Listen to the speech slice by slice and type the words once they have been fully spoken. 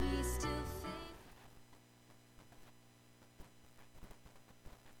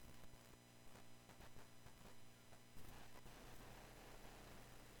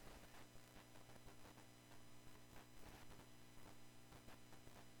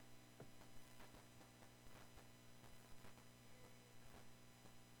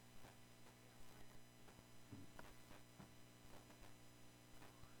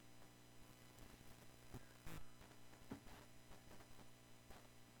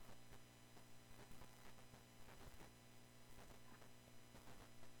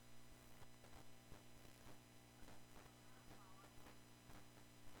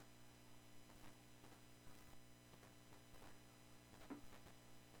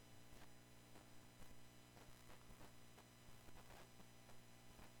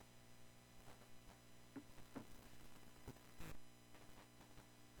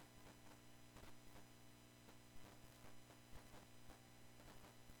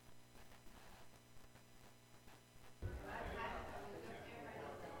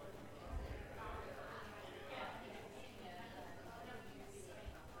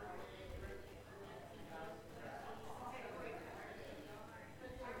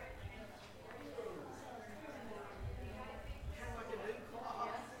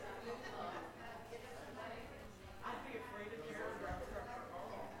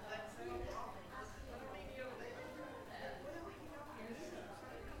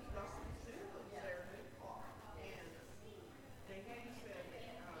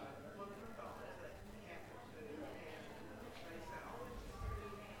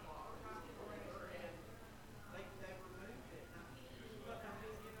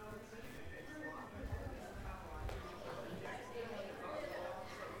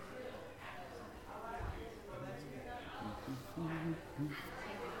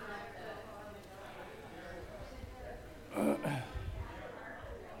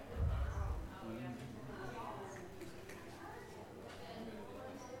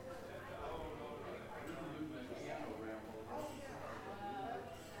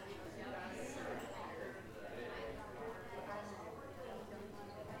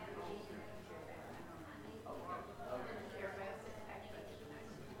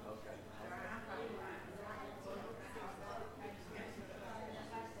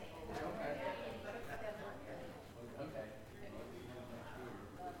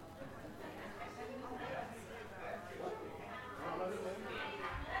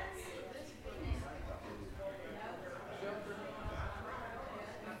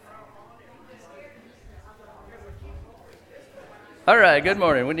All right, good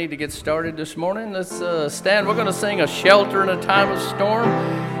morning. We need to get started this morning. Let's stand. We're going to sing A Shelter in a Time of Storm,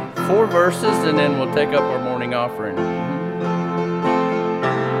 4 verses, and then we'll take up our morning offering.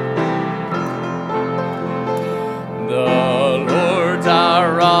 The Lord's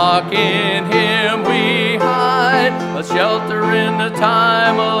our rock, in Him we hide, a shelter in the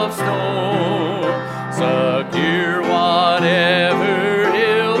time of storm. Secure whatever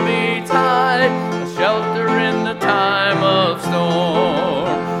He'll betide, a shelter in the time of storm.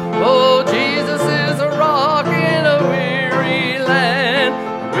 Oh, Jesus is a rock in a weary land,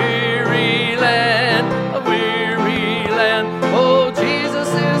 a weary land, a weary land. Oh, Jesus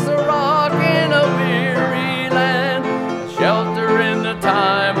is a rock in a weary land, a shelter in the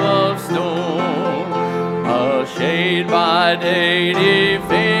time of storm. A shade by day,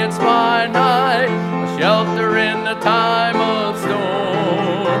 defense by night, a shelter in the time of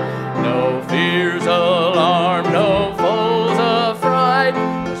storm. No fears alarm, no foes affright,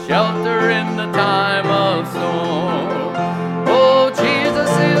 a shelter in the time of storm. Oh, Jesus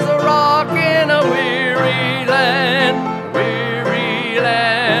is a rock in a weary land, a weary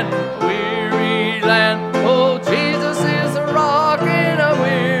land, a weary land. Oh, Jesus is a rock in a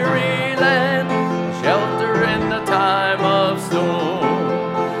weary land, a shelter in the time of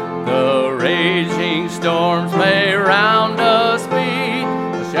storm. The raging storms may round us beat,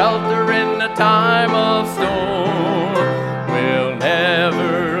 a shelter in the time of storm. We'll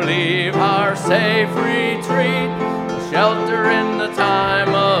never leave our safe retreat, a shelter in the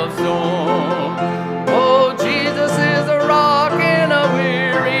time of storm. Oh, Jesus is a rock in a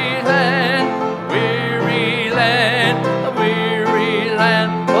weary land, a weary land, a weary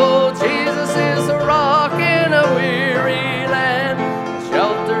land. Oh, Jesus is a rock in a weary land, a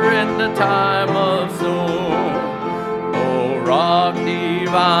shelter in the time of storm. Oh, rock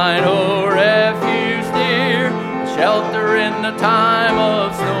divine, oh, refuge dear, a shelter in the time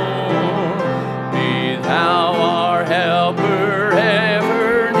of storm. Be thou our helper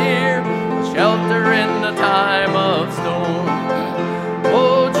ever near, a shelter in the time of storm.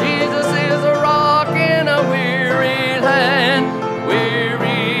 Oh, Jesus is a rock in a weary land,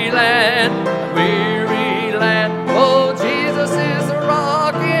 weary land, weary land. Oh, Jesus is a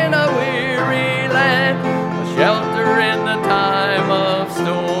rock in a weary land, a shelter in the time of storm.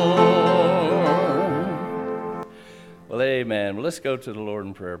 Well, amen. Well, let's go to the Lord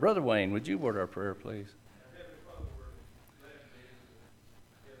in prayer. Brother Wayne, would you word our prayer, please?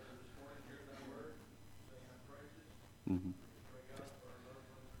 Mm-hmm.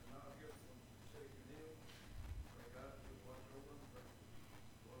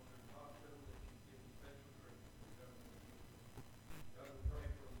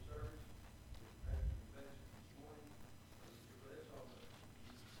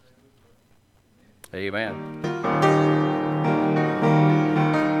 Amen.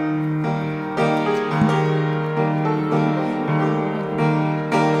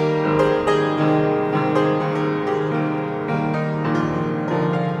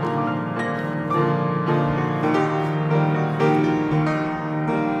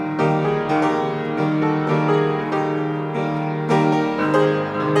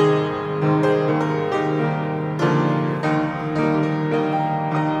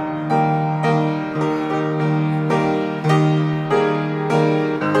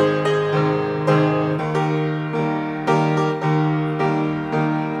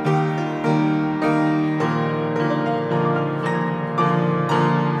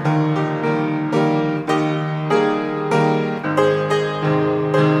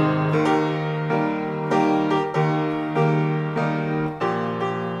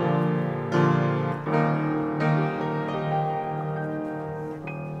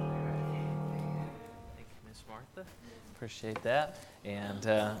 Appreciate that. And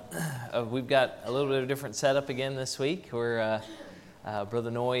we've got a little bit of a different setup again this week where Brother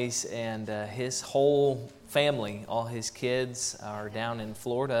Noyes and his whole family, all his kids, are down in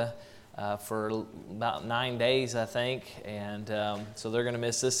Florida for about 9 days, I think. And so they're going to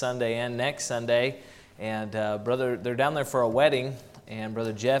miss this Sunday and next Sunday. And they're down there for a wedding, and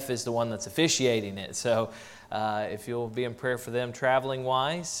Brother Jeff is the one that's officiating it. So if you'll be in prayer for them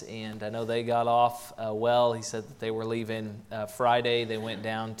traveling-wise, and I know they got off well. He said that they were leaving Friday. They went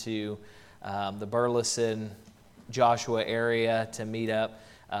down to the Burleson, Joshua area to meet up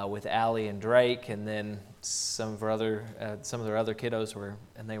with Allie and Drake, and then some of their other kiddos were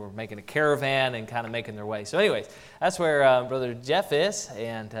making a caravan and kind of making their way. So anyways, that's where Brother Jeff is,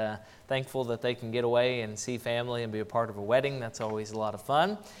 and thankful that they can get away and see family and be a part of a wedding. That's always a lot of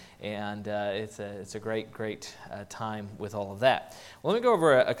fun. And it's a great time with all of that. Well, let me go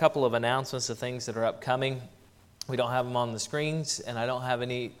over a couple of announcements of things that are upcoming. We don't have them on the screens, and I don't have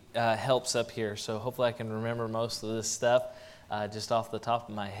any helps up here, so hopefully I can remember most of this stuff just off the top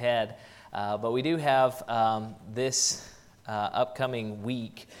of my head. But we do have this upcoming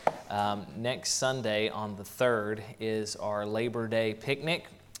week. Next Sunday on the 3rd is our Labor Day picnic,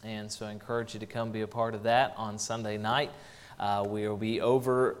 and so I encourage you to come be a part of that on Sunday night. We will be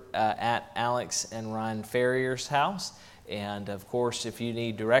over at Alex and Ryan Ferrier's house. And of course, if you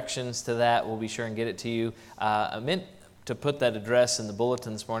need directions to that, we'll be sure and get it to you. I meant to put that address in the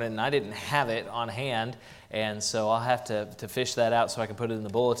bulletin this morning, and I didn't have it on hand. And so I'll have to fish that out so I can put it in the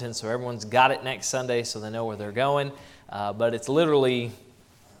bulletin so everyone's got it next Sunday so they know where they're going. But it's literally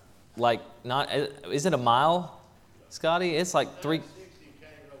like is it a mile, Scotty? It's like 3.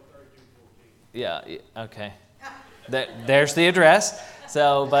 Yeah, okay. There's the address.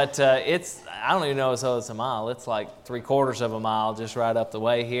 So, but I don't even know so it's a mile. It's like 3/4 of a mile just right up the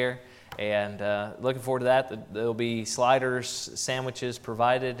way here. And looking forward to that. There'll be sliders, sandwiches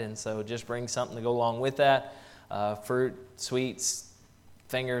provided, and so just bring something to go along with that. Fruit, sweets,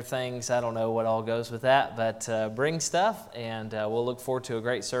 finger things. I don't know what all goes with that, but bring stuff, and we'll look forward to a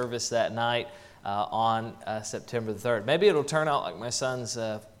great service that night on September the 3rd. Maybe it'll turn out like my son's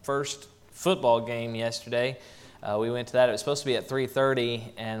first football game yesterday. We went to that. It was supposed to be at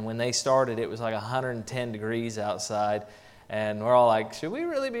 3:30, and when they started, it was like 110 degrees outside. And we're all like, should we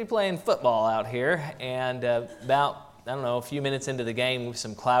really be playing football out here? And about, a few minutes into the game,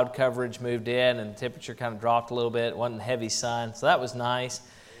 some cloud coverage moved in, and the temperature kind of dropped a little bit. It wasn't heavy sun, so that was nice.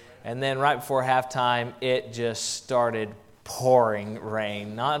 And then right before halftime, it just started pouring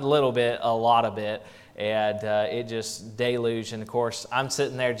rain. Not a little bit, a lot of it. And it just deluged. And of course, I'm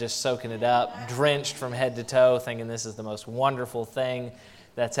sitting there just soaking it up, drenched from head to toe, thinking this is the most wonderful thing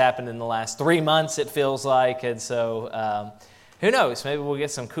that's happened in the last 3 months, it feels like. And so who knows? Maybe we'll get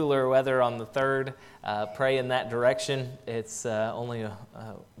some cooler weather on the 3rd. Pray in that direction. It's only a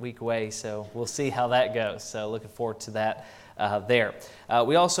week away, so we'll see how that goes. So looking forward to that there.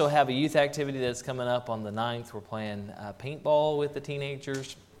 We also have a youth activity that's coming up on the 9th. We're playing paintball with the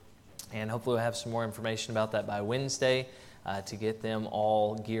teenagers. And hopefully we'll have some more information about that by Wednesday to get them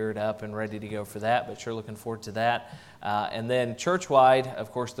all geared up and ready to go for that. But sure looking forward to that. And then church-wide,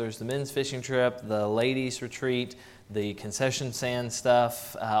 of course, there's the men's fishing trip, the ladies' retreat, the concession stand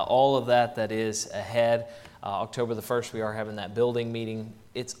stuff, all of that is ahead. October the 1st, we are having that building meeting.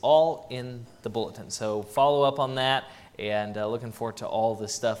 It's all in the bulletin. So follow up on that, and looking forward to all the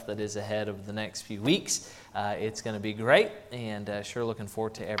stuff that is ahead of the next few weeks. It's going to be great, and sure looking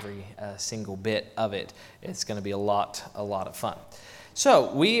forward to every single bit of it. It's going to be a lot of fun.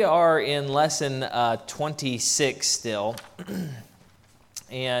 So we are in lesson 26 still,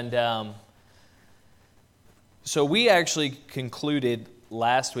 and so we actually concluded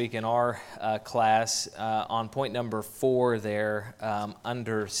last week in our class on point number 4 there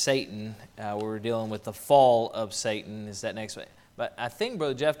under Satan. We were dealing with the fall of Satan. Is that next week? But I think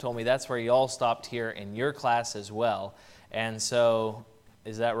Brother Jeff told me that's where you all stopped here in your class as well. And so,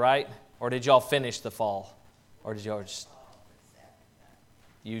 is that right? Or did y'all finish the fall? Or did y'all just...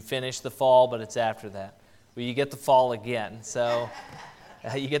 You finished the fall, but it's after that. Well, you get the fall again. So,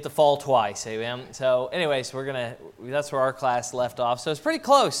 you get the fall twice. Amen? So, anyways, that's where our class left off. So, it's pretty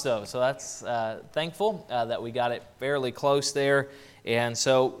close, though. So, that's thankful that we got it fairly close there. And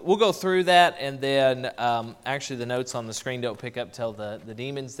so we'll go through that, and then actually the notes on the screen don't pick up till the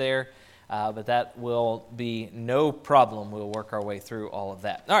demons there, but that will be no problem. We'll work our way through all of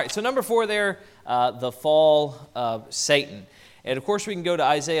that. All right, so number 4 there, the fall of Satan. And of course we can go to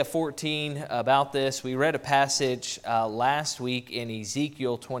Isaiah 14 about this. We read a passage last week in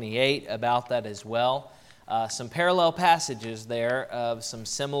Ezekiel 28 about that as well. Some parallel passages there of some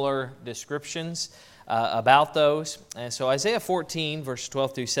similar descriptions about those. And so Isaiah 14, verse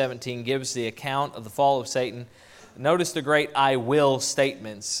 12 through 17, gives the account of the fall of Satan. Notice the great I will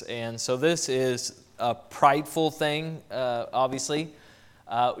statements. And so this is a prideful thing, obviously.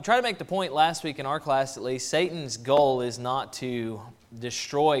 We tried to make the point last week in our class, at least, Satan's goal is not to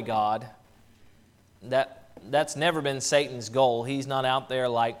destroy God. That's never been Satan's goal. He's not out there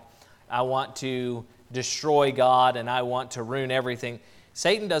like, I want to destroy God and I want to ruin everything.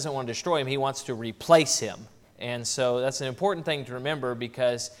 Satan doesn't want to destroy him. He wants to replace him. And so that's an important thing to remember,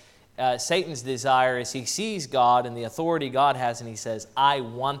 because Satan's desire is he sees God and the authority God has, and he says, I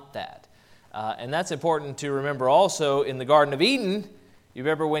want that. And that's important to remember also in the Garden of Eden. You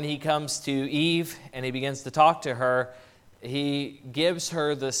remember when he comes to Eve and he begins to talk to her, he gives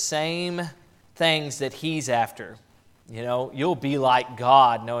her the same things that he's after. You know, you'll be like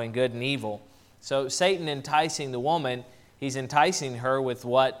God, knowing good and evil. So Satan enticing the woman, he's enticing her with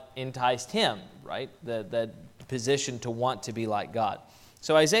what enticed him, right? The position to want to be like God.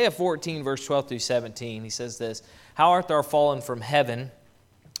 So Isaiah 14, verse 12 through 17, he says this, "How art thou fallen from heaven,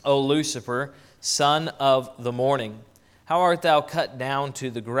 O Lucifer, son of the morning? How art thou cut down to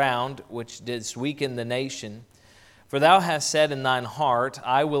the ground, which didst weaken the nation? For thou hast said in thine heart,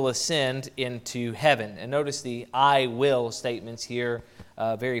 I will ascend into heaven." And notice the "I will" statements here,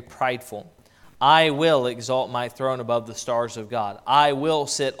 very prideful. "I will exalt my throne above the stars of God. I will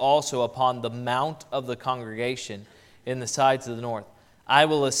sit also upon the mount of the congregation in the sides of the north. I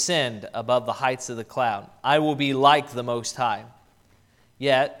will ascend above the heights of the cloud. I will be like the Most High.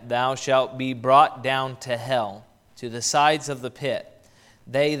 Yet thou shalt be brought down to hell, to the sides of the pit.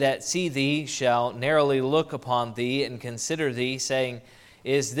 They that see thee shall narrowly look upon thee and consider thee, saying,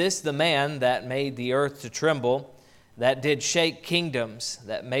 Is this the man that made the earth to tremble, that did shake kingdoms,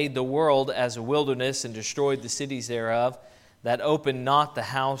 that made the world as a wilderness and destroyed the cities thereof, that opened not the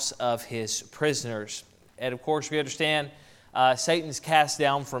house of his prisoners?" And of course we understand Satan's cast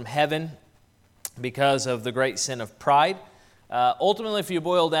down from heaven because of the great sin of pride. Ultimately, if you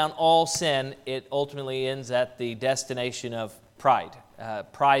boil down all sin, it ultimately ends at the destination of pride.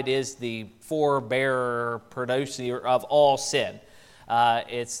 Pride is the forebearer, producer of all sin.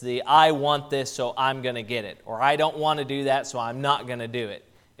 It's the "I want this, so I'm going to get it," or "I don't want to do that, so I'm not going to do it."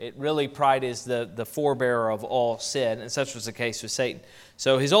 Pride is the forebearer of all sin, and such was the case with Satan.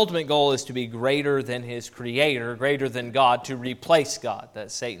 So his ultimate goal is to be greater than his creator, greater than God, to replace God.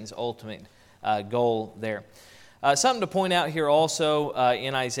 That's Satan's ultimate goal there. Something to point out here also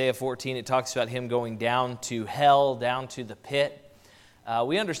in Isaiah 14, it talks about him going down to hell, down to the pit.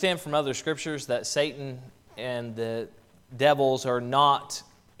 We understand from other scriptures that Satan and the devils are not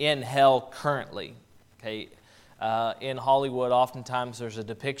in hell currently. Okay, in Hollywood, oftentimes there's a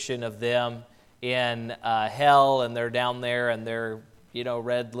depiction of them in hell, and they're down there, and they're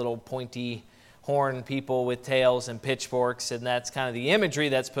red little pointy horn people with tails and pitchforks, and that's kind of the imagery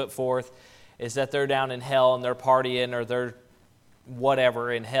that's put forth, is that they're down in hell and they're partying or they're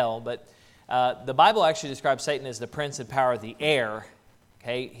whatever in hell. But the Bible actually describes Satan as the prince and power of the air.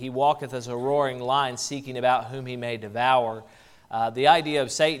 Okay, he walketh as a roaring lion, seeking about whom he may devour. The idea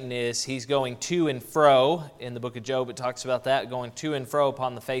of Satan is he's going to and fro. In the book of Job, it talks about that, going to and fro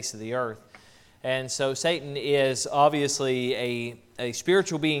upon the face of the earth. And so Satan is obviously a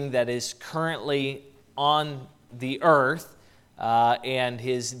spiritual being that is currently on the earth, and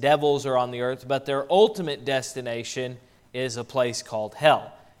his devils are on the earth, but their ultimate destination is a place called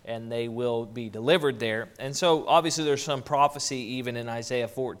hell, and they will be delivered there. And so obviously there's some prophecy even in Isaiah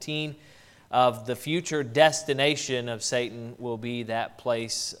 14 of the future destination of Satan will be that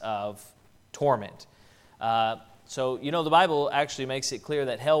place of torment. So the Bible actually makes it clear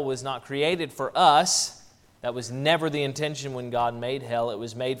that hell was not created for us. That was never the intention when God made hell. It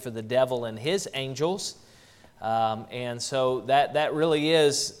was made for the devil and his angels. And so that really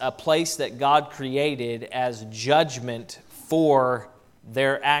is a place that God created as judgment for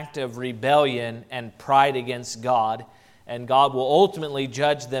their act of rebellion and pride against God. And God will ultimately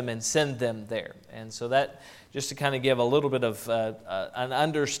judge them and send them there. And so that, just to kind of give a little bit of an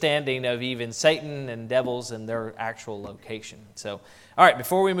understanding of even Satan and devils and their actual location. So, all right,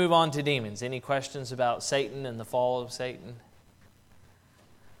 before we move on to demons, any questions about Satan and the fall of Satan?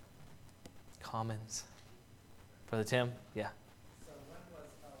 Comments? Brother Tim? Yeah. So when was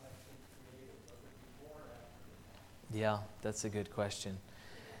hell actually created? Was it before or after? Yeah, that's a good question.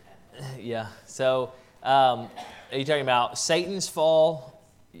 Yeah, so are you talking about Satan's fall?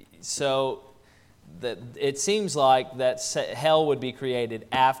 So that it seems like that hell would be created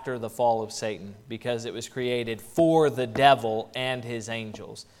after the fall of Satan because it was created for the devil and his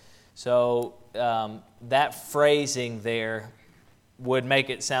angels. So that phrasing there would make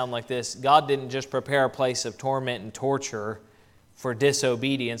it sound like this: God didn't just prepare a place of torment and torture for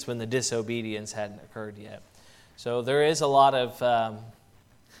disobedience when the disobedience hadn't occurred yet. So there is a lot of...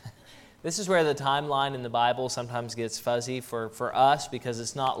 This is where the timeline in the Bible sometimes gets fuzzy for us because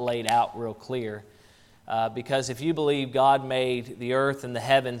it's not laid out real clear. Because if you believe God made the earth and the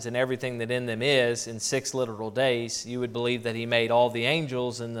heavens and everything that in them is in 6 literal days, you would believe that He made all the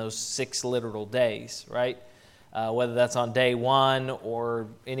angels in those 6 literal days, right? Whether that's on day 1 or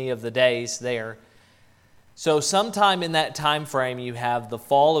any of the days there. So sometime in that time frame you have the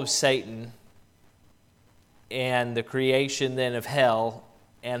fall of Satan and the creation then of hell,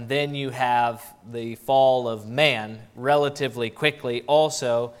 and then you have the fall of man relatively quickly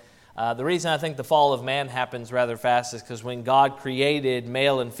also. The reason I think the fall of man happens rather fast is because when God created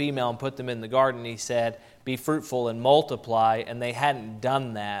male and female and put them in the garden, He said, be fruitful and multiply, and they hadn't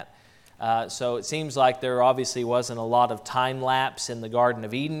done that. So it seems like there obviously wasn't a lot of time lapse in the Garden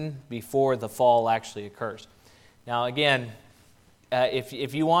of Eden before the fall actually occurs. Now, again,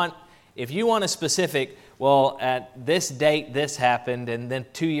 if you want a specific, well, at this date this happened, and then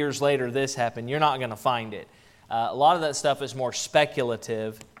 2 years later this happened, you're not going to find it. A lot of that stuff is more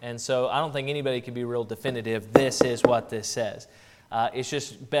speculative, and so I don't think anybody can be real definitive, this is what this says. It's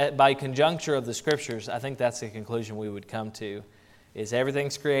just by conjuncture of the Scriptures, I think that's the conclusion we would come to, is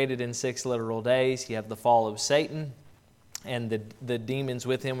everything's created in 6 literal days. You have the fall of Satan and the demons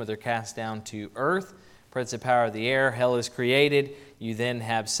with him, where they're cast down to earth. Prince of power of the air, hell is created. You then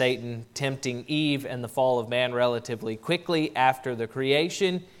have Satan tempting Eve and the fall of man relatively quickly after the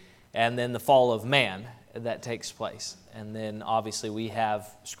creation, and then the fall of man that takes place. And then obviously we have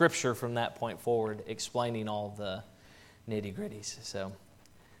Scripture from that point forward explaining all the nitty-gritties. So,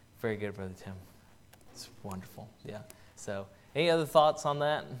 very good, Brother Tim. It's wonderful. Yeah. So, any other thoughts on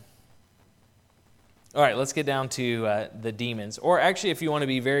that? All right, let's get down to the demons. Or actually, if you want to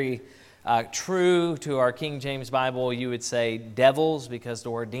be very true to our King James Bible, you would say devils, because the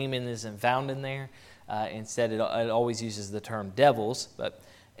word demon isn't found in there. Instead, it always uses the term devils. But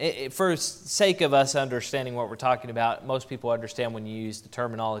for sake of us understanding what we're talking about, most people understand when you use the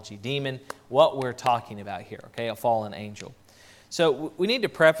terminology demon, what we're talking about here, okay, a fallen angel. So we need to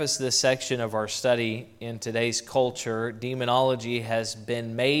preface this section of our study. In today's culture, demonology has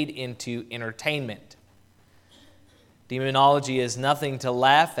been made into entertainment. Demonology is nothing to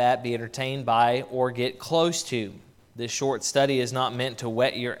laugh at, be entertained by, or get close to. This short study is not meant to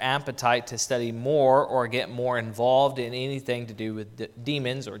whet your appetite to study more or get more involved in anything to do with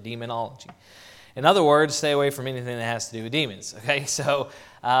demons or demonology. In other words, stay away from anything that has to do with demons. Okay, so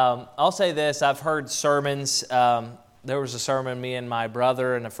I'll say this. I've heard sermons. There was a sermon me and my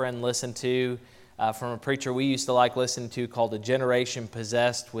brother and a friend listened to from a preacher we used to like listening to called "A Generation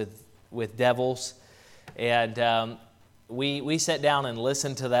Possessed with Devils." And we sat down and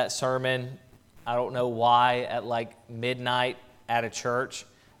listened to that sermon. I don't know why, at like midnight at a church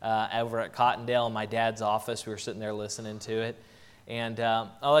over at Cottondale in my dad's office. We were sitting there listening to it. And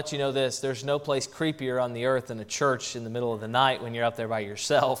I'll let you know this. There's no place creepier on the earth than a church in the middle of the night when you're up there by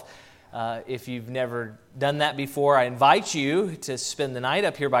yourself. If you've never done that before, I invite you to spend the night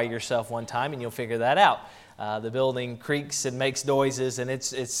up here by yourself one time, and you'll figure that out. The building creaks and makes noises, and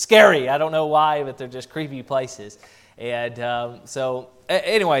it's scary. I don't know why, but they're just creepy places. And so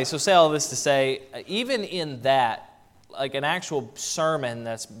say all this to say, even in that, like an actual sermon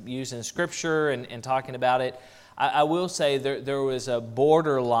that's used in Scripture and talking about it, I will say there was a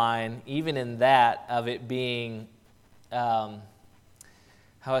borderline, even in that, of it being, how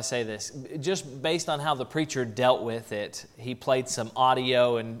do I say this? Just based on how the preacher dealt with it, he played some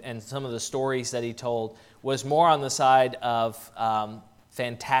audio and some of the stories that he told was more on the side of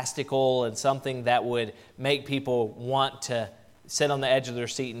fantastical and something that would make people want to sit on the edge of their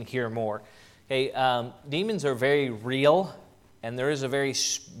seat and hear more. Okay, demons are very real, and there is a very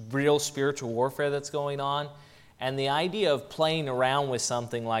real spiritual warfare that's going on. And the idea of playing around with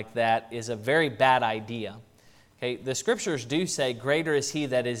something like that is a very bad idea. Okay, the Scriptures do say, greater is He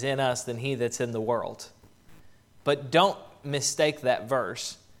that is in us than he that's in the world. But don't mistake that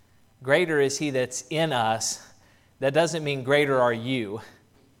verse. Greater is He that's in us. That doesn't mean greater are you,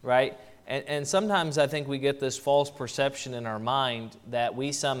 right? And sometimes I think we get this false perception in our mind that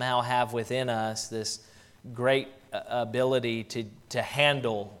we somehow have within us this great ability to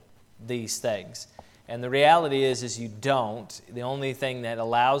handle these things. And the reality is you don't. The only thing that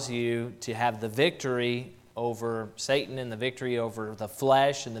allows you to have the victory over Satan and the victory over the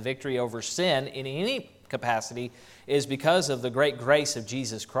flesh and the victory over sin in any capacity is because of the great grace of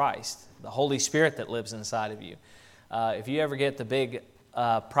Jesus Christ, the Holy Spirit that lives inside of you. If you ever get the big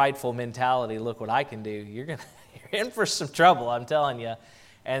prideful mentality, look what I can do, you're in for some trouble, I'm telling you.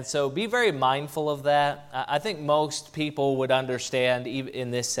 And so be very mindful of that. I think most people would understand, even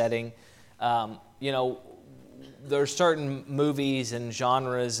in this setting, there are certain movies and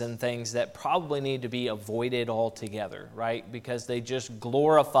genres and things that probably need to be avoided altogether, right? Because they just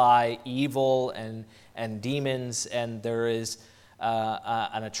glorify evil and demons, and there is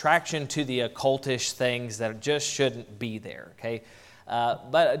an attraction to the occultish things that just shouldn't be there, okay?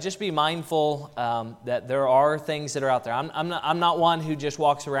 But just be mindful that there are things that are out there. I'm not one who just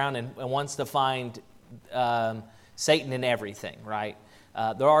walks around and wants to find Satan in everything, right?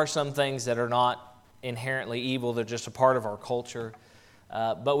 There are some things that are not inherently evil. They're just a part of our culture.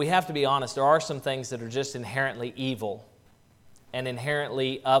 But we have to be honest. There are some things that are just inherently evil and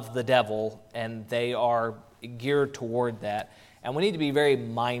inherently of the devil, and they are geared toward that. And we need to be very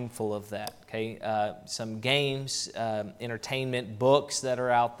mindful of that, okay? Some games, entertainment, books that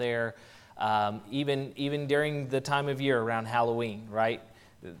are out there, even during the time of year around Halloween, right?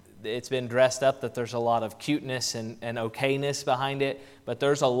 it's been dressed up that there's a lot of cuteness and okayness behind it, but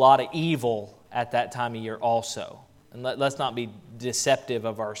there's a lot of evil at that time of year also. And let's not be deceptive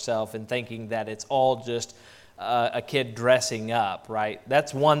of ourselves in thinking that it's all just a kid dressing up, right?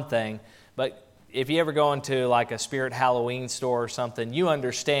 That's one thing. But if you ever go into like a Spirit Halloween store or something, you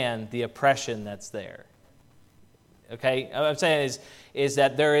understand the oppression that's there. Okay? What I'm saying is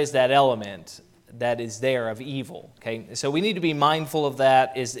that there is that element that is there of evil. Okay? So we need to be mindful of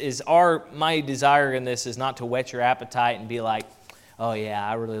that. My desire in this is not to whet your appetite and be like, oh yeah,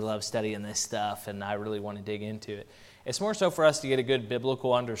 I really love studying this stuff and I really want to dig into it. It's more so for us to get a good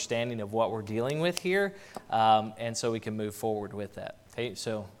biblical understanding of what we're dealing with here, and so we can move forward with that. Okay,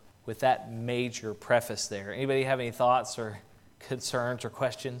 so with that major preface there, anybody have any thoughts or concerns or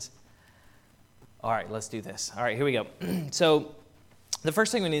questions? All right, let's do this. All right, here we go. So the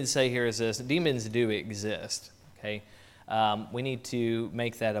first thing we need to say here is this: demons do exist. Okay, we need to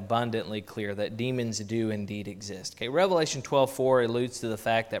make that abundantly clear that demons do indeed exist. Okay, Revelation 12:4 alludes to the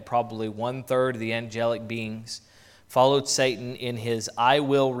fact that probably 1/3 of the angelic beings followed Satan in his I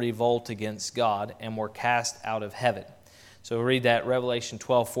will revolt against God and were cast out of heaven. So we'll read that. Revelation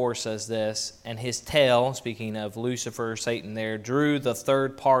 12:4 says this, and his tail, speaking of Lucifer, Satan there, drew the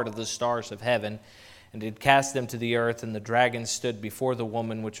third part of the stars of heaven and did cast them to the earth, and the dragon stood before the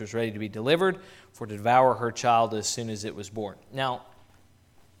woman which was ready to be delivered, for to devour her child as soon as it was born. Now,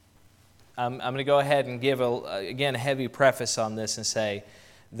 I'm going to go ahead and give, a heavy preface on this and say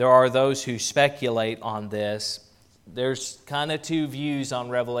there are those who speculate on this. There's kind of two views on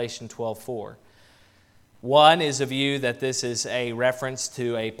Revelation 12:4. One is a view that this is a reference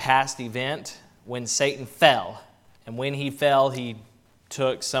to a past event when Satan fell. And when he fell, he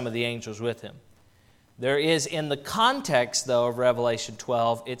took some of the angels with him. There is, in the context, though, of Revelation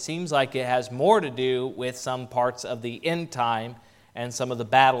 12, it seems like it has more to do with some parts of the end time and some of the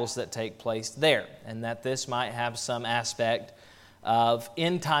battles that take place there. And that this might have some aspect of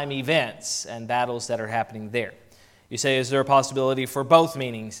end time events and battles that are happening there. You say, is there a possibility for both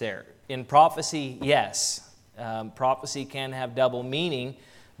meanings there? In prophecy, yes. Prophecy can have double meaning,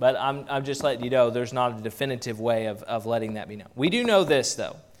 but I'm just letting you know there's not a definitive way of letting that be known. We do know this,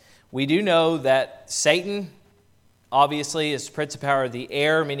 though. We do know that Satan, obviously, is the prince of power of the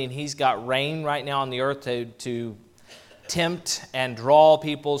air, meaning he's got reign right now on the earth to tempt and draw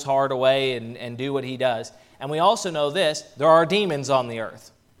people's heart away and do what he does. And we also know this, there are demons on the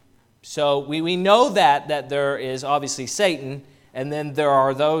earth. So we know that there is obviously Satan, and then there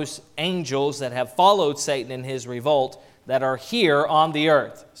are those angels that have followed Satan in his revolt that are here on the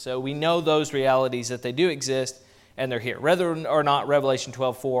earth. So we know those realities, that they do exist, and they're here. Whether or not Revelation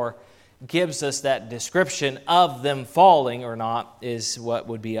 12:4 gives us that description of them falling or not is what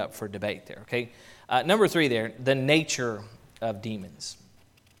would be up for debate there. Okay, number 3 there, the nature of demons.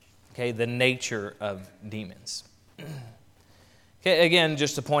 Okay, the nature of demons. Okay, again,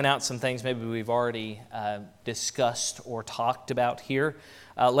 just to point out some things maybe we've already discussed or talked about here.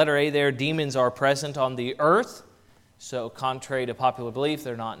 Letter A there, demons are present on the earth. So contrary to popular belief,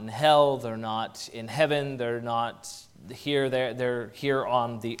 they're not in hell, they're not in heaven, they're not here, they're here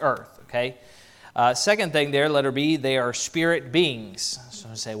on the earth, okay? Second thing there, letter B, they are spirit beings. So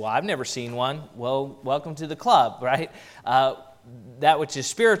I say, well, I've never seen one. Well, welcome to the club, right? That which is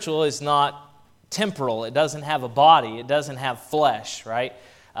spiritual is not temporal. It doesn't have a body. It doesn't have flesh, right?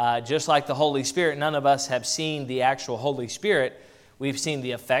 Just like the Holy Spirit, none of us have seen the actual Holy Spirit. We've seen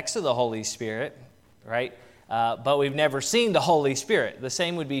the effects of the Holy Spirit, right? But we've never seen the Holy Spirit. The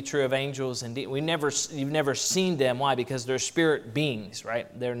same would be true of angels and demons. You've never seen them. Why? Because they're spirit beings, right?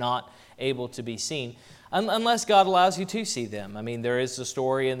 They're not able to be seen unless God allows you to see them. I mean, there is a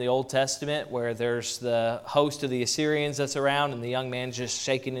story in the Old Testament where there's the host of the Assyrians that's around, and the young man's just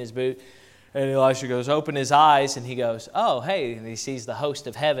shaking his boot. And Elisha goes, open his eyes, and he goes, oh, hey, and he sees the host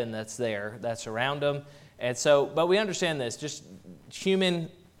of heaven that's there, that's around him. And so, but we understand this, just human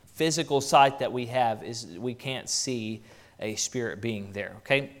physical sight that we have is we can't see a spirit being there,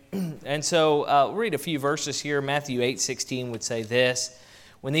 okay? And so we'll read a few verses here. Matthew 8:16 would say this,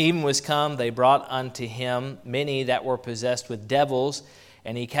 when the even was come, they brought unto him many that were possessed with devils,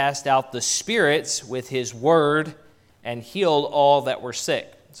 and he cast out the spirits with his word and healed all that were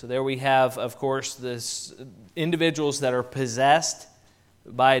sick. So there we have, of course, this individuals that are possessed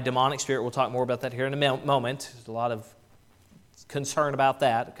by a demonic spirit. We'll talk more about that here in a moment. There's a lot of concern about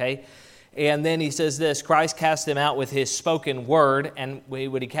that, okay? And then he says this, Christ cast them out with his spoken word, and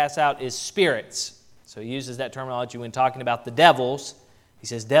what he casts out is spirits. So he uses that terminology when talking about the devils. He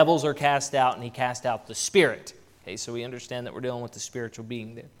says devils are cast out, and he cast out the spirit. Okay, so we understand that we're dealing with the spiritual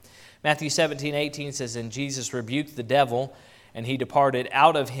being there. Matthew 17:18 says, and Jesus rebuked the devil, And he departed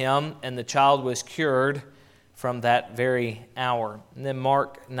out of him, and the child was cured from that very hour. And then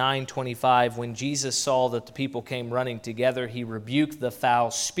Mark 9:25, when Jesus saw that the people came running together, he rebuked the foul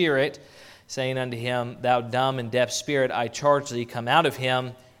spirit, saying unto him, Thou dumb and deaf spirit, I charge thee, come out of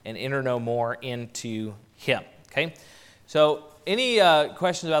him, and enter no more into him. Okay? So, any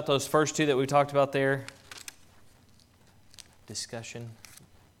questions about those first two that we talked about there? Discussion?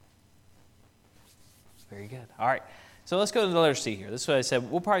 Very good. All right. So let's go to the letter C here. This is what I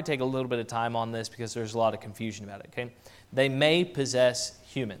said. We'll probably take a little bit of time on this because there's a lot of confusion about it. Okay? They may possess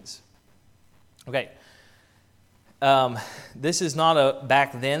humans. Okay. This is not a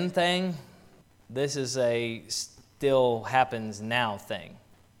back then thing. This is a still happens now thing.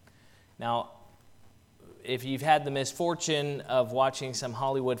 Now, if you've had the misfortune of watching some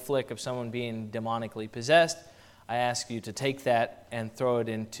Hollywood flick of someone being demonically possessed, I ask you to take that and throw it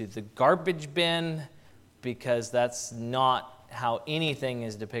into the garbage bin, because that's not how anything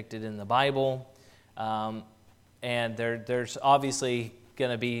is depicted in the Bible. And there's obviously going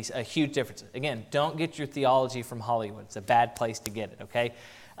to be a huge difference. Again, don't get your theology from Hollywood. It's a bad place to get it, okay?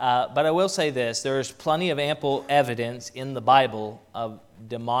 But I will say this. There is plenty of ample evidence in the Bible of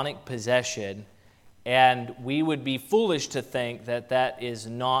demonic possession, and we would be foolish to think that that is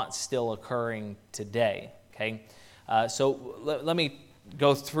not still occurring today, okay? So let me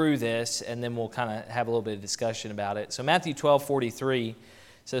go through this, and then we'll kind of have a little bit of discussion about it. So Matthew 12:43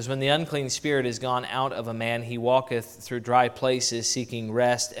 says, When the unclean spirit is gone out of a man, he walketh through dry places, seeking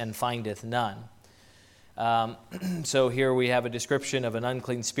rest, and findeth none. So here we have a description of an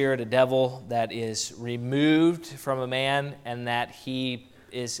unclean spirit, a devil that is removed from a man, and that he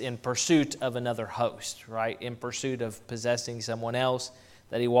is in pursuit of another host, right? In pursuit of possessing someone else,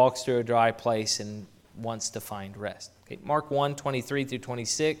 that he walks through a dry place and wants to find rest. Okay, Mark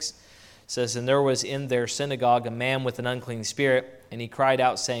 1:23-26 says, And there was in their synagogue a man with an unclean spirit, and he cried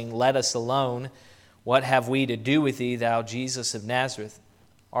out, saying, Let us alone. What have we to do with thee, thou Jesus of Nazareth?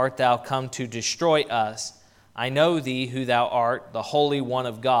 Art thou come to destroy us? I know thee who thou art, the Holy One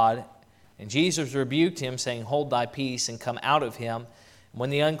of God. And Jesus rebuked him, saying, Hold thy peace, and come out of him. And when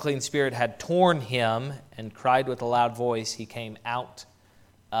the unclean spirit had torn him and cried with a loud voice, he came out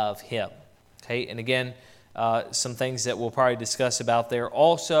of him. Okay, and again, some things that we'll probably discuss about there.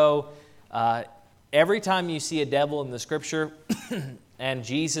 Also, every time you see a devil in the Scripture, and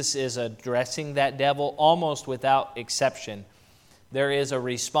Jesus is addressing that devil, almost without exception, there is a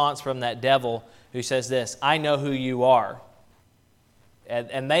response from that devil who says this, I know who you are.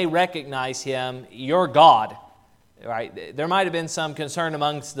 And they recognize him, you're God. Right? There might have been some concern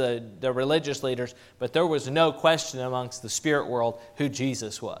amongst the religious leaders, but there was no question amongst the spirit world who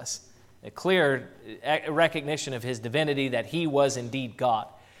Jesus was. A clear recognition of his divinity, that he was indeed God.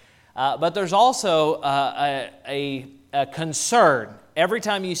 But there's also a concern. Every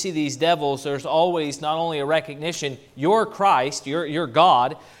time you see these devils, there's always not only a recognition, you're Christ, you're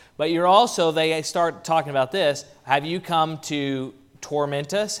God, but you're also, they start talking about this, have you come to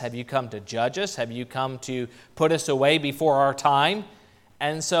torment us? Have you come to judge us? Have you come to put us away before our time?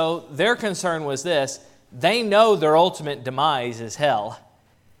 And so their concern was this, they know their ultimate demise is hell.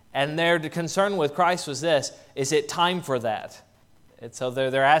 And their concern with Christ was this, is it time for that? And so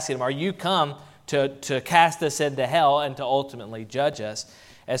they're asking him, are you come to cast us into hell and to ultimately judge us?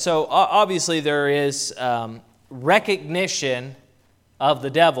 And so obviously there is recognition of the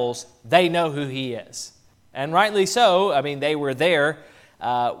devils. They know who he is. And rightly so. I mean, they were there.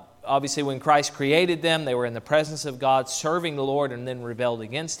 Obviously when Christ created them, they were in the presence of God, serving the Lord, and then rebelled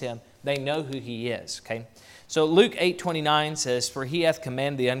against him. They know who he is, okay? So Luke 8:29 says, For he hath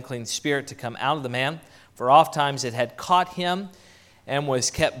commanded the unclean spirit to come out of the man, for ofttimes it had caught him, and was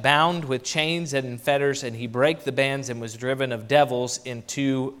kept bound with chains and in fetters, and he brake the bands and was driven of devils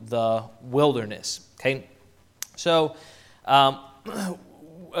into the wilderness. Okay, so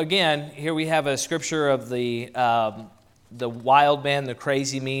again, here we have a scripture of the wild man, the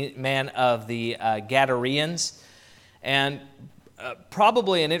crazy man of the Gadareans, and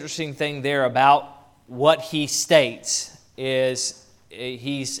probably an interesting thing there about what he states is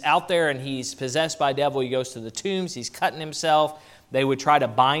he's out there and he's possessed by a devil. He goes to the tombs, he's cutting himself. They would try to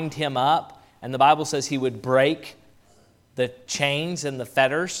bind him up, and the Bible says he would break the chains and the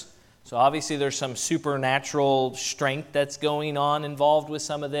fetters. So obviously there's some supernatural strength that's going on involved with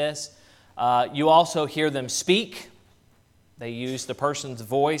some of this. You also hear them speak. They use the person's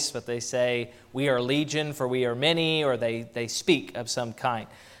voice, but they say, we are legion, for we are many, or they speak of some kind.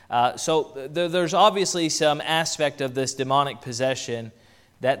 So there's obviously some aspect of this demonic possession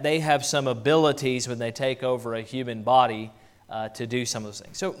that they have some abilities when they take over a human body to do some of those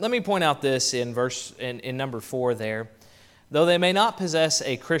things. So let me point out this in number 4 there. though they may not possess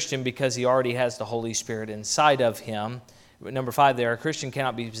a Christian because he already has the Holy Spirit inside of him. Number 5 there, a Christian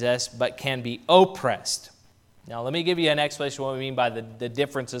cannot be possessed but can be oppressed. Now let me give you an explanation of what we mean by the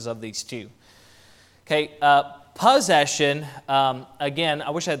differences of these two. Okay, possession, again, I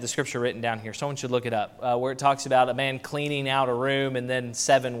wish I had the scripture written down here. Someone should look it up, where it talks about a man cleaning out a room and then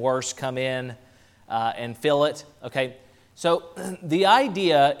 7 worse come in and fill it. Okay, so the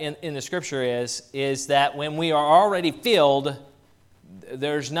idea in the scripture is that when we are already filled,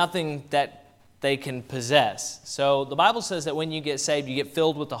 there's nothing that they can possess. So the Bible says that when you get saved, you get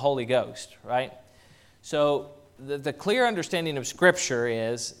filled with the Holy Ghost, right? So the clear understanding of Scripture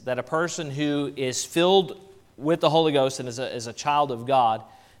is that a person who is filled with the Holy Ghost and is a child of God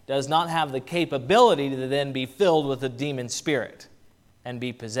does not have the capability to then be filled with a demon spirit and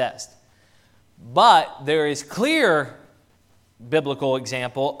be possessed. But there is clear biblical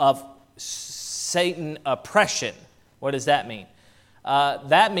example of Satan oppression. What does that mean?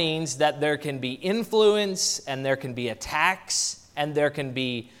 That means that there can be influence and there can be attacks and there can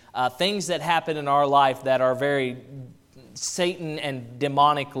be things that happen in our life that are very Satan and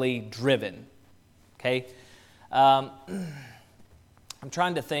demonically driven. Okay? I'm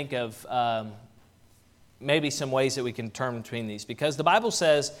trying to think of maybe some ways that we can determine between these. Because the Bible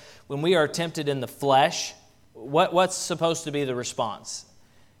says when we are tempted in the flesh, what's supposed to be the response?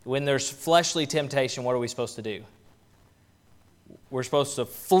 When there's fleshly temptation, what are we supposed to do? We're supposed to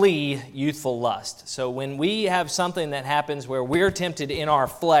flee youthful lust. So when we have something that happens where we're tempted in our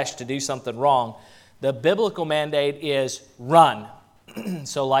flesh to do something wrong, the biblical mandate is run.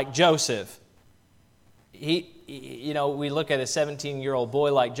 So like Joseph, we look at a 17-year-old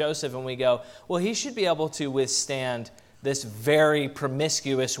boy like Joseph and we go, well, he should be able to withstand this very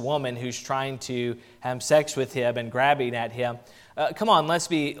promiscuous woman who's trying to have sex with him and grabbing at him. Come on, let's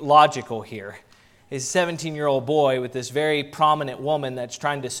be logical here. He's a 17-year-old boy with this very prominent woman that's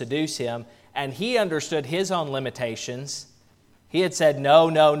trying to seduce him, and he understood his own limitations. He had said no,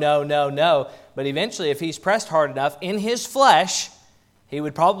 no, no, no, no, but eventually if he's pressed hard enough in his flesh, he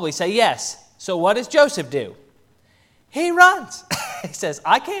would probably say yes. So what does Joseph do? He runs. He says,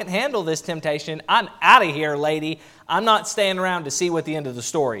 I can't handle this temptation. I'm out of here, lady. I'm not staying around to see what the end of the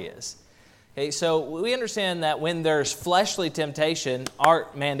story is. Okay, so we understand that when there's fleshly temptation, our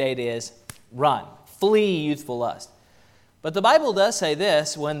mandate is run. Flee youthful lust. But the Bible does say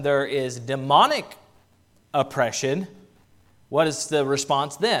this, when there is demonic oppression, what is the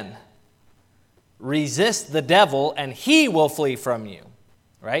response then? Resist the devil and he will flee from you.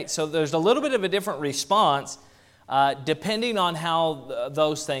 Right? So there's a little bit of a different response depending on how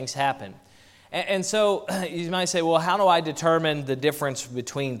those things happen. And so you might say, well, how do I determine the difference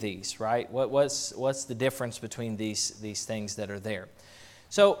between these, right? What's the difference between these things that are there?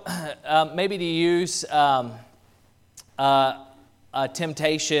 So maybe to use a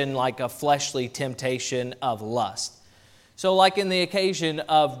temptation like a fleshly temptation of lust. So like in the occasion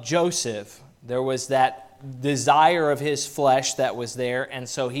of Joseph, there was that desire of his flesh that was there, and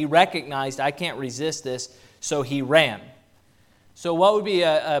so he recognized, I can't resist this, so he ran. So what would be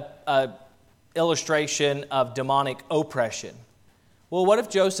a illustration of demonic oppression? Well, what if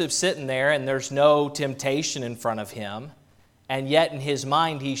Joseph's sitting there and there's no temptation in front of him, and yet in his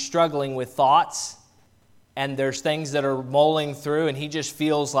mind he's struggling with thoughts, and there's things that are mulling through, and he just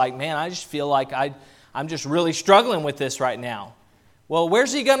feels like, man, I just feel like I'm just really struggling with this right now. Well,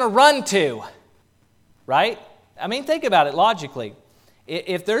 where's he going to run to? Right? I mean, think about it logically.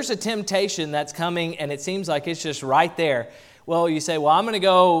 If there's a temptation that's coming and it seems like it's just right there, well, you say, well, I'm going to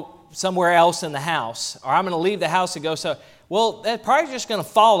go somewhere else in the house, or I'm going to leave the house and go so. Well, that's probably just going to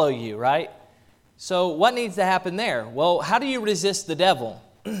follow you, right? So what needs to happen there? Well, how do you resist the devil?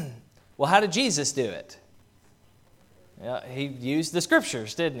 Well, how did Jesus do it? Yeah, he used the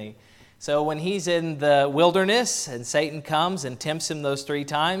scriptures, didn't he? So when he's in the wilderness and Satan comes and tempts him those 3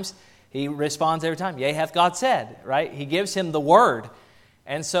 times, he responds every time, yea, hath God said, right? He gives him the word.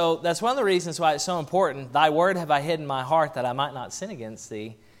 And so that's one of the reasons why it's so important. Thy word have I hid in my heart that I might not sin against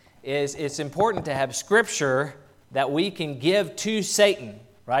thee. Is it's important to have scripture that we can give to Satan,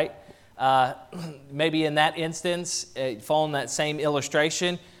 right? Maybe in that instance, following that same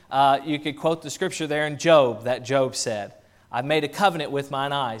illustration, you could quote the scripture there in Job, that Job said, I've made a covenant with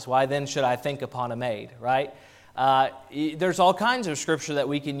mine eyes. Why then should I think upon a maid, right? There's all kinds of scripture that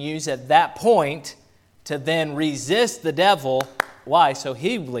we can use at that point to then resist the devil. Why? So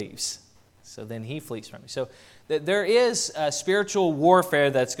he leaves. So then he flees from you. So there is a spiritual warfare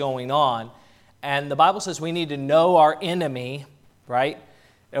that's going on. And the Bible says we need to know our enemy, right?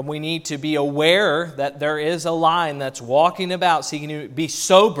 And we need to be aware that there is a line that's walking about seeking to be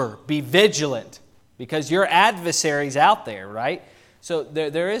sober, be vigilant. because your adversary's out there, right? So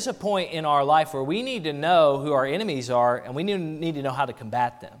there is a point in our life where we need to know who our enemies are, and we need to know how to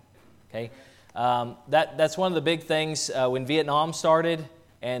combat them, okay? That's one of the big things when Vietnam started,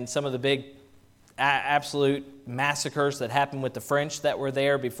 and some of the big absolute massacres that happened with the French that were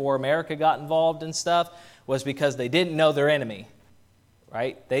there before America got involved and stuff, was because they didn't know their enemy,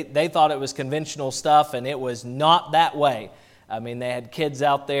 right? They thought it was conventional stuff, and it was not that way. I mean, they had kids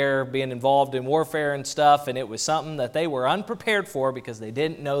out there being involved in warfare and stuff, and it was something that they were unprepared for because they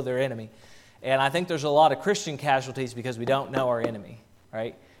didn't know their enemy. And I think there's a lot of Christian casualties because we don't know our enemy,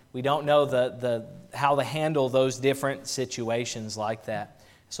 right? We don't know how to handle those different situations like that.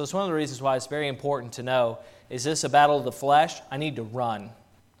 So it's one of the reasons why it's very important to know, is this a battle of the flesh? I need to run.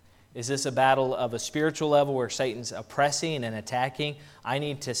 Is this a battle of a spiritual level where Satan's oppressing and attacking? I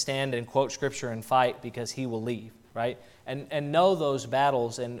need to stand and quote Scripture and fight because he will leave, right? And know those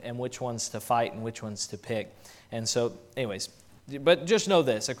battles and which ones to fight and which ones to pick. And so, anyways, but just know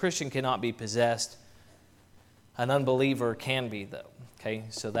this, a Christian cannot be possessed. An unbeliever can be, though. Okay,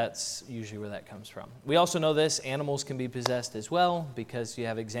 so that's usually where that comes from. We also know this, animals can be possessed as well, because you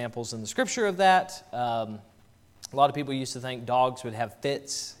have examples in the Scripture of that. A lot of people used to think dogs would have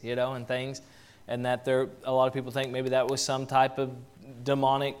fits, and things, and that a lot of people think maybe that was some type of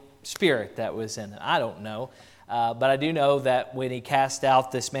demonic spirit that was in it. I don't know. But I do know that when he cast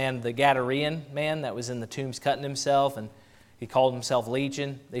out this man, the Gadarean man that was in the tombs cutting himself, and he called himself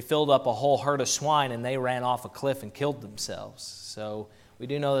Legion, they filled up a whole herd of swine and they ran off a cliff and killed themselves. So we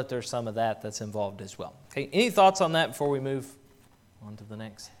do know that there's some of that's involved as well. Okay, any thoughts on that before we move on to the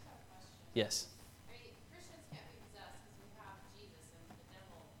next? Yes. Christians can't be possessed because we have Jesus and the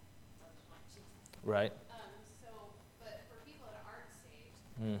devil doesn't want Jesus. Right. But for people that aren't saved,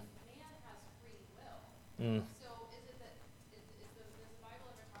 Mm. man has free will. Mm. So is it that does the Bible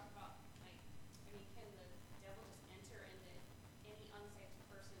ever talk about can the devil just enter into any unsaved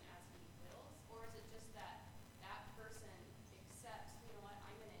person as he wills, or is it just that person accepts? You know what?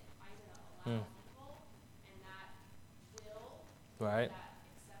 I'm gonna allow people, and that will, Right. that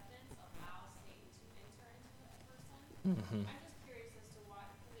acceptance allows Satan to enter into a person. Mm-hmm. I'm just curious as to why,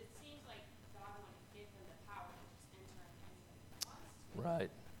 because it seems like God wouldn't give them the power to just enter into anybody he wants to.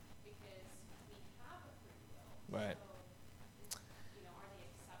 Right. Because we have a free will. Right. So, are they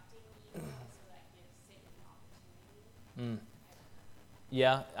accepting evil so that gives Satan an opportunity?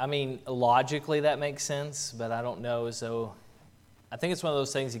 Yeah, I mean, logically that makes sense, but I don't know. So I think it's one of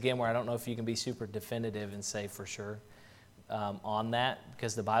those things, again, where I don't know if you can be super definitive and say for sure on that,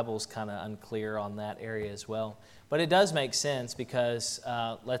 because the Bible is kind of unclear on that area as well. But it does make sense because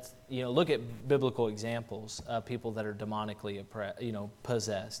let's look at biblical examples of people that are demonically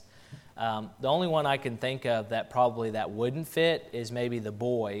possessed. The only one I can think of that wouldn't fit is maybe the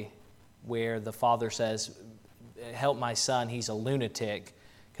boy, where the father says, "Help my son, he's a lunatic,"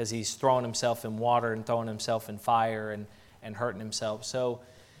 because he's throwing himself in water and throwing himself in fire and hurting himself. So,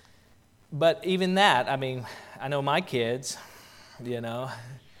 but even that, I mean, I know my kids,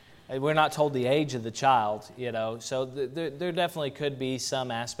 we're not told the age of the child, so there definitely could be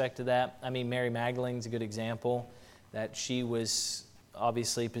some aspect of that. I mean, Mary Magdalene's a good example, that she was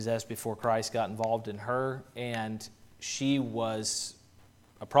obviously possessed before Christ got involved in her, and she was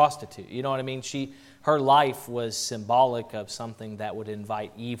a prostitute. You know what I mean? Her life was symbolic of something that would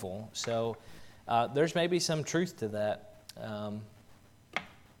invite evil. So there's maybe some truth to that,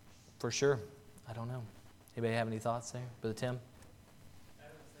 for sure. I don't know. Anybody have any thoughts there? Brother Tim?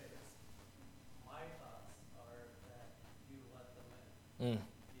 I would say this. My thoughts are that you let them in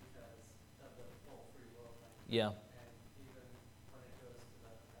because of the full free will thing. Yeah. And even when it goes to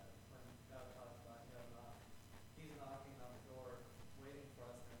that when God talks about him, he's knocking on the door, waiting for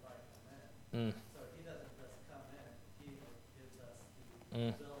us to invite him in. So he doesn't just come in; he gives us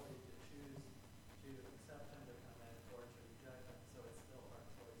the ability to choose to accept him to come in or to reject him. So it's still our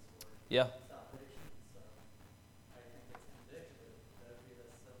choice for Yeah. salvation. So I think it's indicative that would be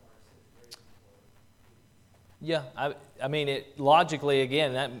a similar situation for Jesus. Yeah, I mean, logically,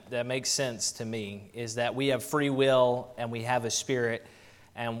 again, that makes sense to me, is that we have free will and we have a spirit,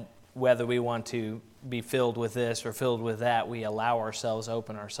 and whether we want to be filled with this or filled with that, we allow ourselves,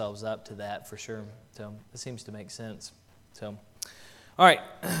 open ourselves up to that for sure. So it seems to make sense. So, all right,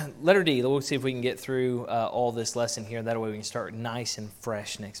 letter D. We'll see if we can get through all this lesson here. That way we can start nice and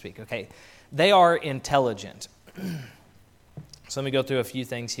fresh next week. Okay, they are intelligent. So let me go through a few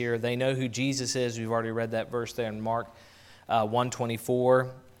things here. They know who Jesus is. We've already read that verse there in Mark 1:24.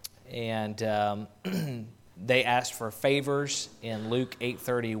 And they asked for favors in Luke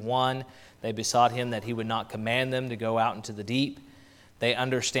 8:31. They besought him that he would not command them to go out into the deep. They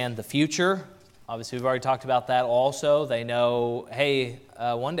understand the future. Obviously, we've already talked about that also. They know, hey,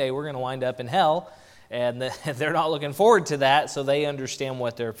 one day we're going to wind up in hell, and they're not looking forward to that, so they understand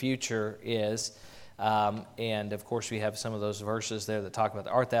what their future is. And, of course, we have some of those verses there that talk about,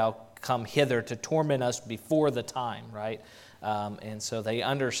 art thou come hither to torment us before the time, right? And so they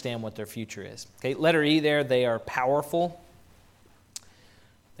understand what their future is. Okay, letter E there, they are powerful.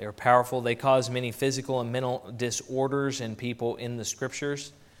 They are powerful. They cause many physical and mental disorders in people in the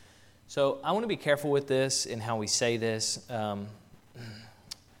Scriptures. So I want to be careful with this and how we say this.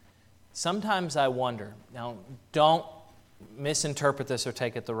 Sometimes I wonder, now don't misinterpret this or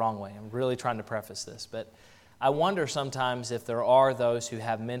take it the wrong way. I'm really trying to preface this, but I wonder sometimes if there are those who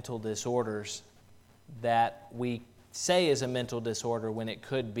have mental disorders that we say is a mental disorder when it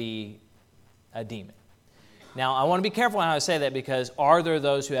could be a demon. Now, I want to be careful how I say that, because are there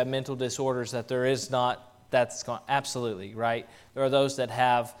those who have mental disorders that there is not? That's gone, absolutely, right? There are those that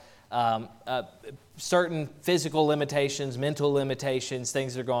have certain physical limitations, mental limitations,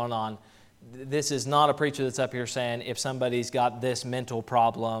 things that are going on. This is not a preacher that's up here saying if somebody's got this mental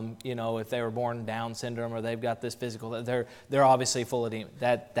problem, you know, if they were born Down syndrome or they've got this physical, they're obviously full of demons.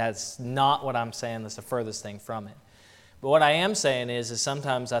 That's not what I'm saying. That's the furthest thing from it. But what I am saying is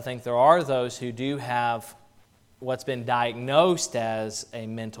sometimes I think there are those who do have what's been diagnosed as a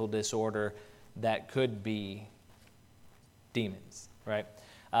mental disorder that could be demons, right?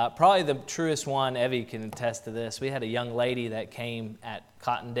 Probably the truest one, Evie can attest to this. We had a young lady that came at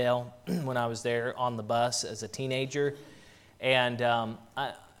Cottondale when I was there on the bus as a teenager. And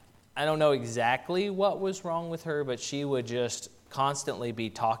I don't know exactly what was wrong with her, but she would just constantly be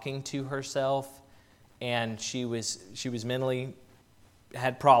talking to herself. And she was mentally,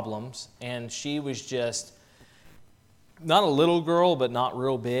 had problems. And she was just not a little girl, but not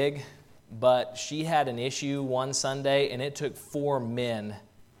real big. But she had an issue one Sunday, and it took 4 men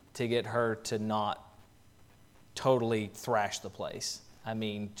to get her to not totally thrash the place. I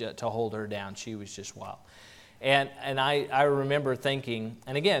mean, to hold her down. She was just wild. And I remember thinking,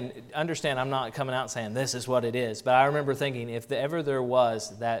 and again, understand I'm not coming out saying this is what it is, but I remember thinking if ever there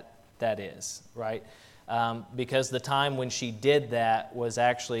was, that is, right? Because the time when she did that was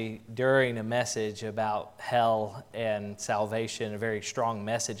actually during a message about hell and salvation, a very strong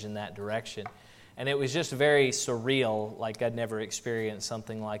message in that direction. And it was just very surreal, like I'd never experienced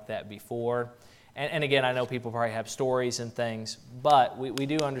something like that before. And again, I know people probably have stories and things, but we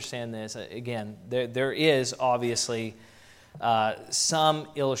do understand this. Again, there is obviously some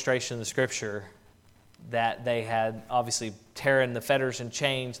illustration in the Scripture that they had obviously tearing the fetters and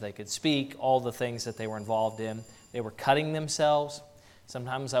chains, they could speak, all the things that they were involved in. They were cutting themselves.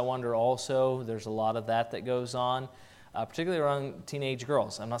 Sometimes I wonder also, there's a lot of that goes on, particularly around teenage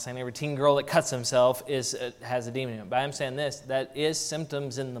girls. I'm not saying every teen girl that cuts himself has a demon in it, but I'm saying this, that is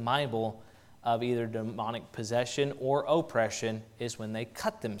symptoms in the Bible of either demonic possession or oppression is when they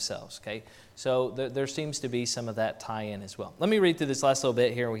cut themselves, okay? So there seems to be some of that tie-in as well. Let me read through this last little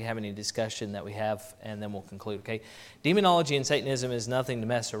bit here. We have any discussion that we have, and then we'll conclude, okay? Demonology and Satanism is nothing to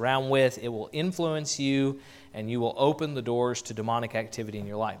mess around with. It will influence you, and you will open the doors to demonic activity in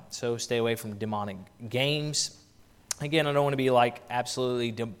your life. So stay away from demonic games. Again, I don't want to be like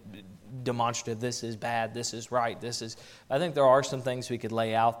absolutely demonstrative, this is bad, this is right, I think there are some things we could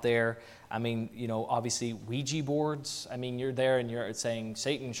lay out there. I mean, you know, obviously Ouija boards, I mean, you're there and you're saying,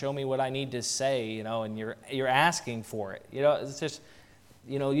 Satan, show me what I need to say, you know, and you're asking for it. You know, it's just,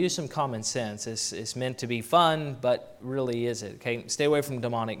 you know, use some common sense. It's meant to be fun, but really is it, okay? Stay away from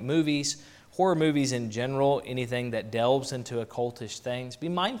demonic movies, horror movies in general, anything that delves into occultish things. Be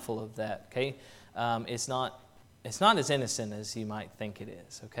mindful of that, okay? It's not as innocent as you might think it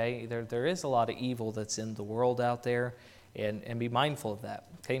is, okay? There is a lot of evil that's in the world out there, and be mindful of that,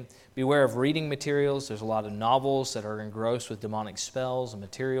 okay? Beware of reading materials. There's a lot of novels that are engrossed with demonic spells and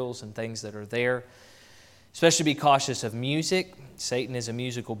materials and things that are there. Especially be cautious of music. Satan is a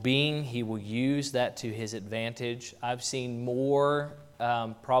musical being. He will use that to his advantage. I've seen more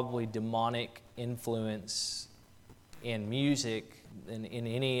probably demonic influence in music than in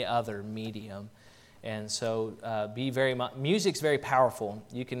any other medium. And so music's very powerful.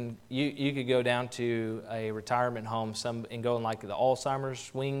 You could go down to a retirement home and go in like the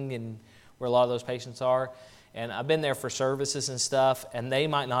Alzheimer's wing and where a lot of those patients are. And I've been there for services and stuff, and they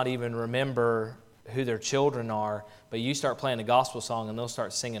might not even remember who their children are, but you start playing a gospel song and they'll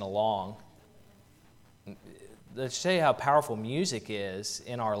start singing along. Let's show you how powerful music is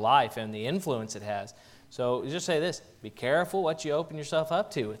in our life and the influence it has. So just say this, be careful what you open yourself up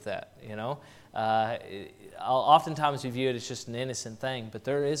to with that, you know. Oftentimes we view it as just an innocent thing, but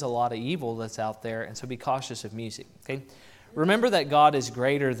there is a lot of evil that's out there, and so be cautious of music. Okay, Remember that God is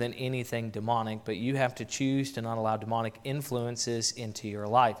greater than anything demonic, but you have to choose to not allow demonic influences into your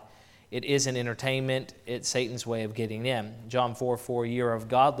life. It isn't entertainment, it's Satan's way of getting in. John 4:4, "Ye are of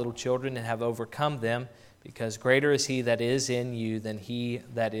God, little children, and have overcome them, because greater is he that is in you than he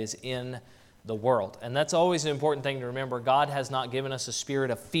that is in the world." And that's always an important thing to remember. God has not given us a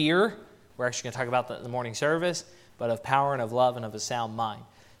spirit of fear. We're actually going to talk about that in the morning service, but of power and of love and of a sound mind.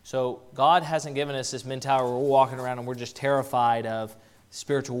 So God hasn't given us this mentality where we're walking around and we're just terrified of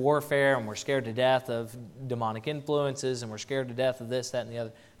spiritual warfare and we're scared to death of demonic influences and we're scared to death of this, that, and the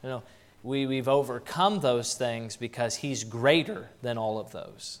other. No, we've overcome those things because He's greater than all of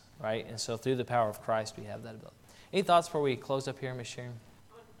those, right? And so through the power of Christ, we have that ability. Any thoughts before we close up here, Ms. Sharon?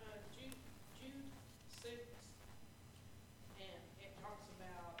 On Jude 6, and it talks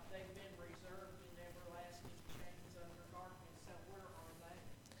about they've been reserved in everlasting chains under darkness. So where are they?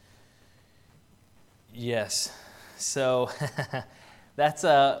 Yes. So that's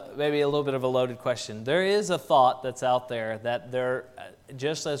maybe a little bit of a loaded question. There is a thought that's out there that there,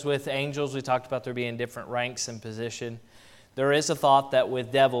 just as with angels, we talked about there being different ranks and position. There is a thought that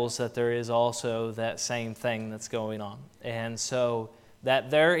with devils that there is also that same thing that's going on. And so that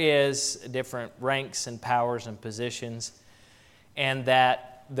there is different ranks and powers and positions, and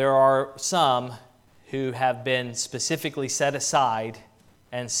that there are some who have been specifically set aside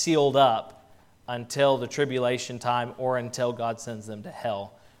and sealed up until the tribulation time or until God sends them to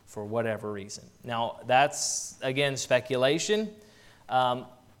hell for whatever reason. Now, that's, again, speculation.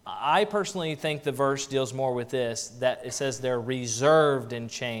 I personally think the verse deals more with this, that it says they're reserved in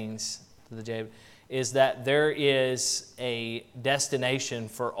chains to the jail, is that there is a destination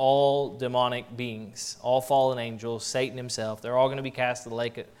for all demonic beings, all fallen angels, Satan himself. They're all going to be cast to the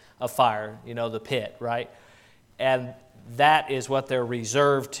lake of fire, the pit, right? And that is what they're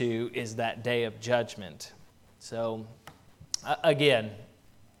reserved to, is that day of judgment. So, again,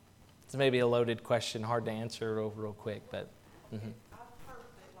 it's maybe a loaded question, hard to answer over real quick, but... Mm-hmm. I've heard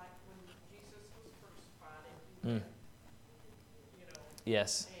that, like, when Jesus was crucified, and he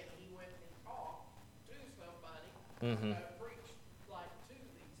Yes. and he went and talked to somebody, preached, like, to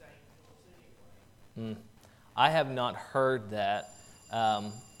these angels anyway. I have not heard that.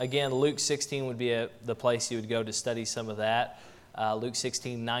 Again, Luke 16 would be the place you would go to study some of that. Luke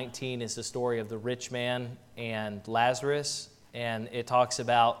 16:19 is the story of the rich man and Lazarus, and it talks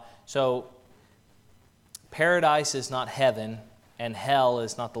about, so paradise is not heaven, and hell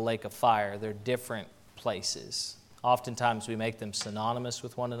is not the lake of fire. They're different places. Oftentimes we make them synonymous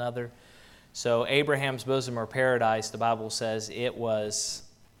with one another. So Abraham's bosom or paradise, the Bible says it was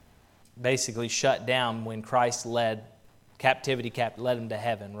basically shut down when Christ led him to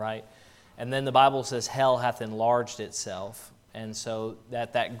heaven, right? And then the Bible says hell hath enlarged itself. And so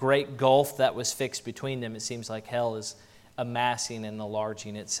that great gulf that was fixed between them, it seems like hell is amassing and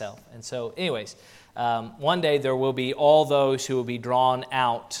enlarging itself. And so anyways, one day there will be all those who will be drawn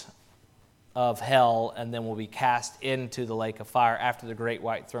out of hell and then will be cast into the lake of fire after the great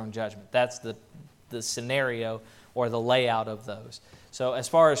white throne judgment. That's the scenario or the layout of those. So as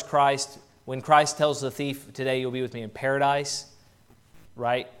far as Christ, when Christ tells the thief, today you'll be with me in paradise,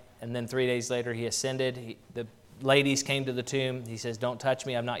 right? And then 3 days later he ascended. The ladies came to the tomb. He says, don't touch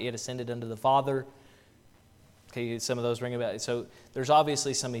me. I've not yet ascended unto the Father. Okay, some of those ring about. So there's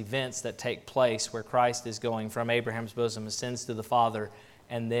obviously some events that take place where Christ is going from Abraham's bosom, ascends to the Father,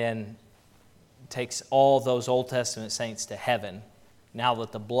 and then takes all those Old Testament saints to heaven, now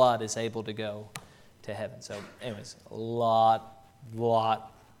that the blood is able to go to heaven. So anyways, a lot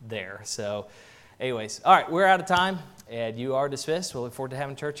there. So anyways, all right, we're out of time, and you are dismissed. We'll look forward to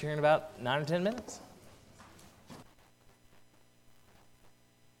having church here in about 9 or 10 minutes.